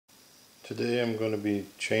Today I'm going to be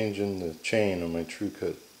changing the chain on my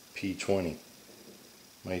TrueCut P-20.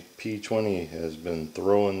 My P-20 has been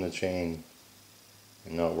throwing the chain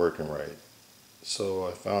and not working right. So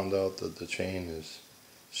I found out that the chain is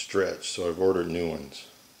stretched, so I've ordered new ones.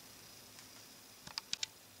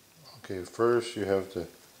 Okay, first you have to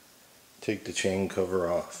take the chain cover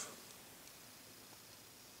off.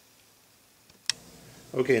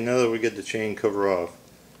 Okay, now that we get the chain cover off,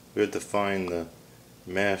 we have to find the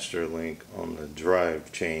master link on the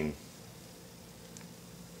drive chain,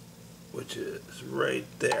 which is right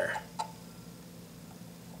there. I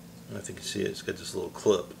don't know if you can see it, it's got this little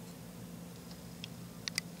clip.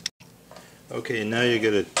 Okay, now you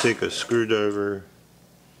gotta take a screwdriver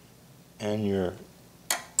and your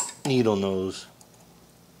needle nose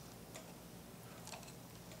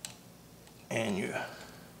and you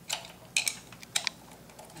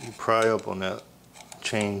pry up on that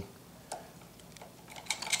chain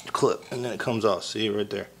clip and then it comes off. See it right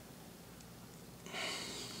there.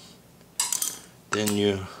 Then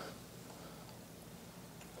you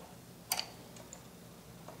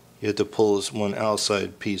have to pull this one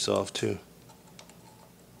outside piece off too.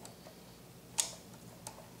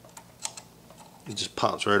 It just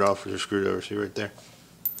pops right off with your screwdriver, see right there.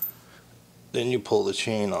 Then you pull the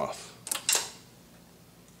chain off.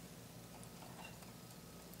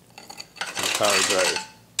 The power drive.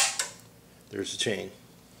 There's the chain.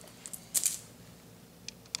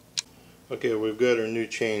 Okay, we've got our new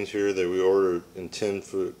chains here that we ordered in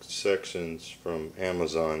 10-foot sections from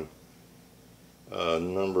Amazon.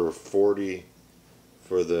 Number 40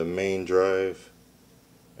 for the main drive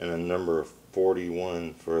and a number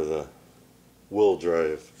 41 for the wheel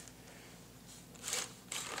drive.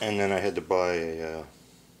 And then I had to buy a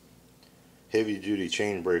heavy duty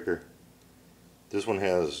chain breaker. This one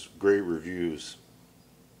has great reviews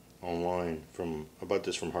online about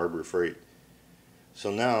this from Harbor Freight. So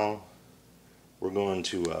now we're going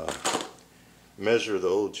to measure the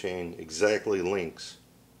old chain exactly lengths,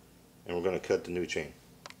 and we're going to cut the new chain.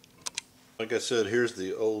 Like I said, here's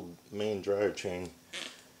the old main drive chain.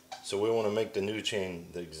 So we want to make the new chain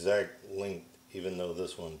the exact length, even though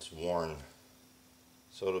this one's worn.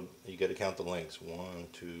 So you got to count the lengths. 1,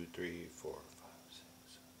 2, 3, 4, 5, 6,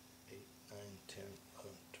 7, 8, 9, 10,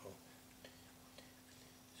 11, 12.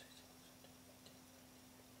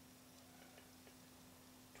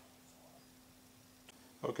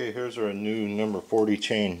 Okay, here's our new number 40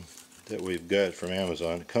 chain that we've got from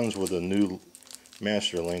Amazon. It comes with a new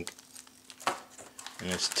master link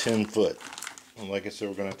and it's 10 foot. And like I said,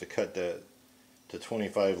 we're going to have to cut that to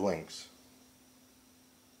 25 lengths.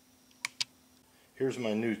 Here's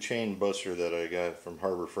my new chain buster that I got from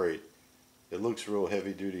Harbor Freight. It looks real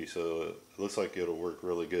heavy duty, so it looks like it'll work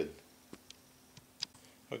really good.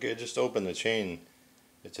 Okay, just open the chain.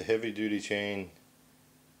 It's a heavy duty chain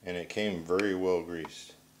and it came very well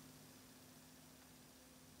greased.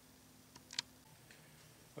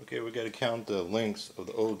 Okay, we got to count the lengths of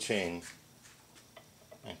the old chain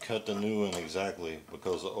and cut the new one exactly,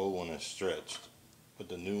 because the old one is stretched. But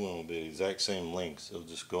the new one will be the exact same lengths. It'll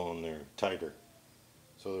just go in there tighter.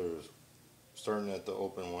 So there's, starting at the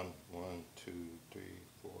open one, 1, 2, 3,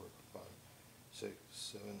 4, 5, 6,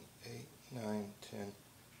 7, 8, 9, 10,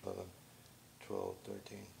 11, 12,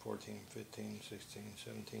 13, 14, 15, 16,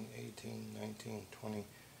 17, 18, 19, 20,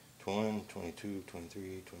 21, 22,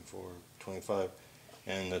 23, 24, 25.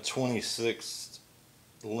 And the 26th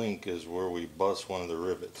link is where we bust one of the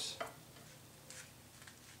rivets.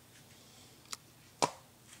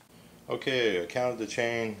 Okay, I counted the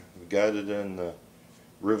chain, we got it in the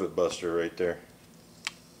rivet buster right there.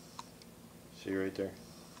 See right there?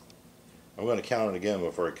 I'm going to count it again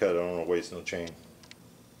before I cut it. I don't want to waste no chain.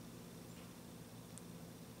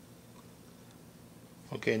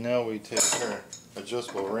 Okay, now we take our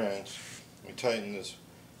adjustable wrench. We tighten this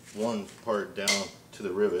one part down to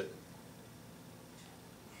the rivet.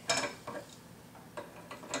 And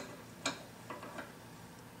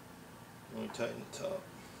we tighten the top.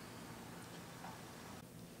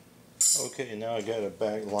 Okay, now I got it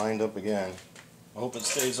back lined up again. I hope it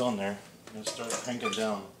stays on there. I'm going to start cranking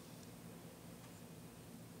down.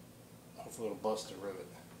 Hopefully it'll bust the rivet.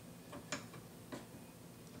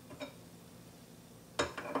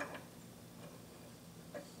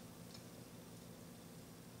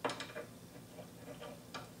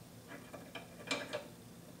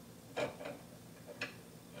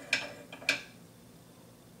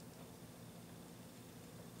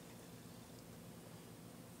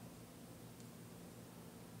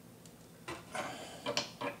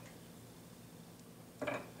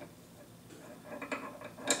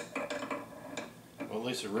 Well, at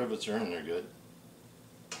least the rivets are in there good.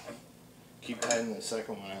 Keep tightening the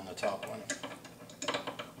second one and the top one.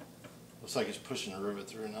 Looks like it's pushing the rivet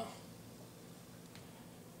through now.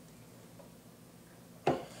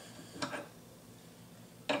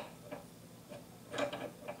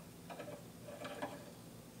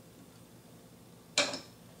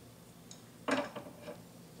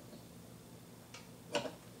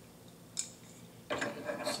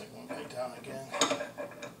 Second one back down again.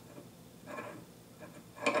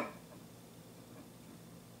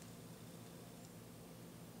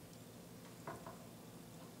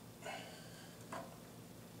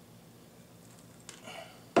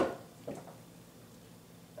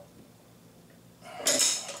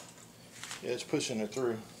 Yeah, it's pushing it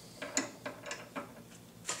through.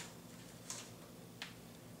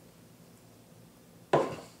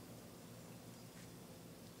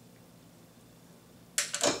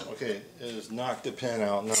 Okay, it has knocked the pin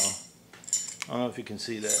out now. I don't know if you can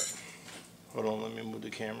see that. Hold on, let me move the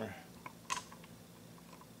camera.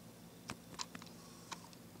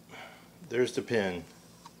 There's the pin.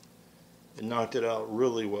 It knocked it out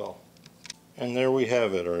really well. And there we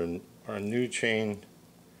have it, our new chain,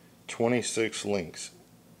 26 links,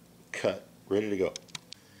 cut, ready to go.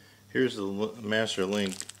 Here's the master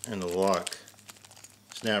link and the lock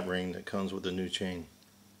snap ring that comes with the new chain.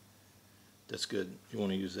 That's good. You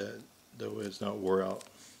want to use that, that way it's not wore out.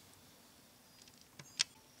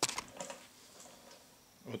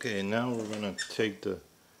 Okay, now we're going to take the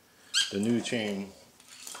new chain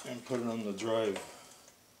and put it on the drive,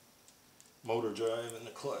 motor drive and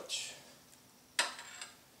the clutch.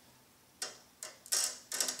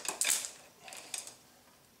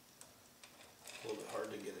 A little bit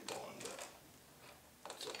hard to get it going, but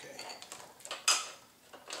it's okay.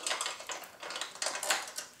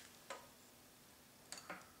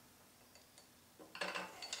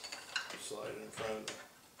 Slide it in front of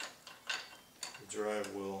the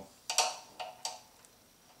drive wheel.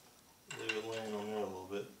 Leave it laying on there a little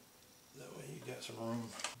bit. That way you got some room.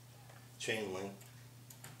 Chain link.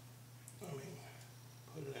 Let me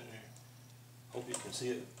put it in there. Hope you can see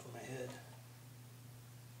it from my head.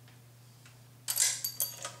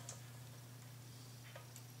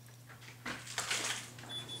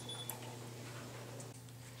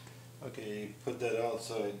 Okay, you put that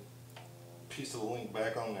outside piece of the link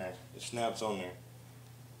back on there. It snaps on there.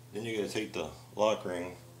 Then you got to take the lock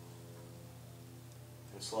ring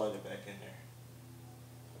and slide it back in there.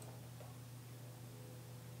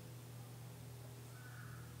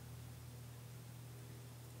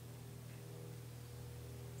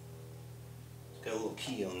 It's got a little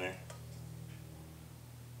key on there.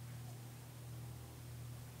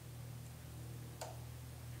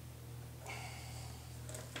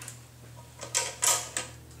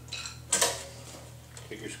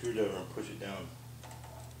 Take your screwdriver and push it down.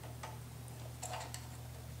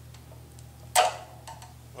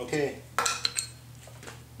 Okay,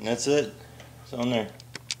 and that's it. It's on there.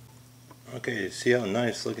 Okay, see how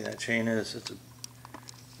nice looking that chain is? It's a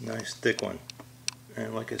nice thick one.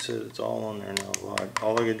 And like I said, it's all on there now.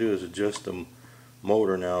 All I gotta do is adjust the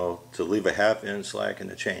motor now to leave a 1/2 inch slack in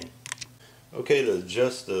the chain. Okay, to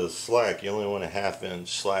adjust the slack, you only want a 1/2 inch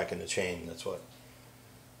slack in the chain. That's what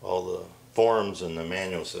all the forums and the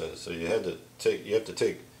manual says. So you have to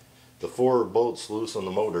take the 4 bolts loose on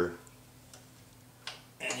the motor,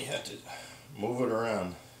 and you have to move it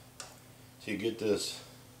around so you get this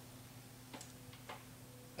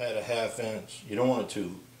at a 1/2 inch. You don't want it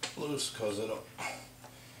too loose because it'll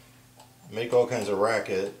make all kinds of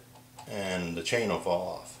racket and the chain will fall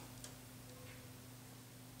off.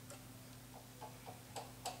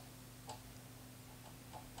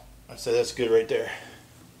 I'd say that's good right there.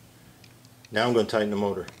 Now I'm going to tighten the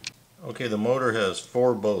motor. Okay, the motor has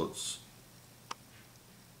 4 bolts.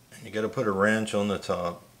 And you got to put a wrench on the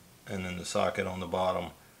top and then the socket on the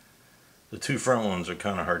bottom. The 2 front ones are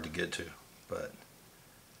kind of hard to get to, but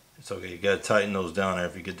it's okay. You got to tighten those down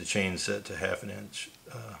after you get the chain set to 1/2 inch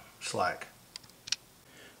slack.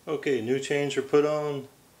 Okay, new chains are put on.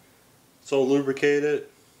 It's all lubricated.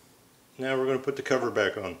 Now we're going to put the cover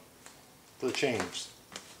back on for the chains.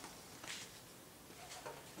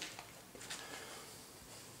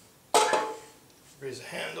 Raise the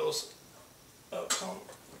handles up some.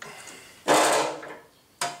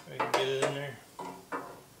 We can get it in there.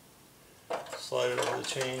 Slide it over the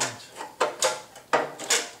chains.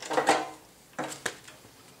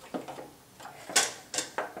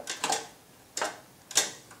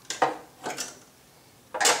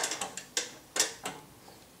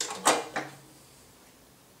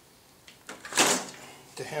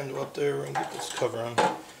 The handle up there, we're going to get this cover on.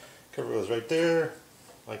 Cover goes right there,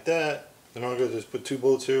 like that. Then all I gotta do is put 2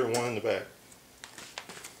 bolts here and 1 in the back.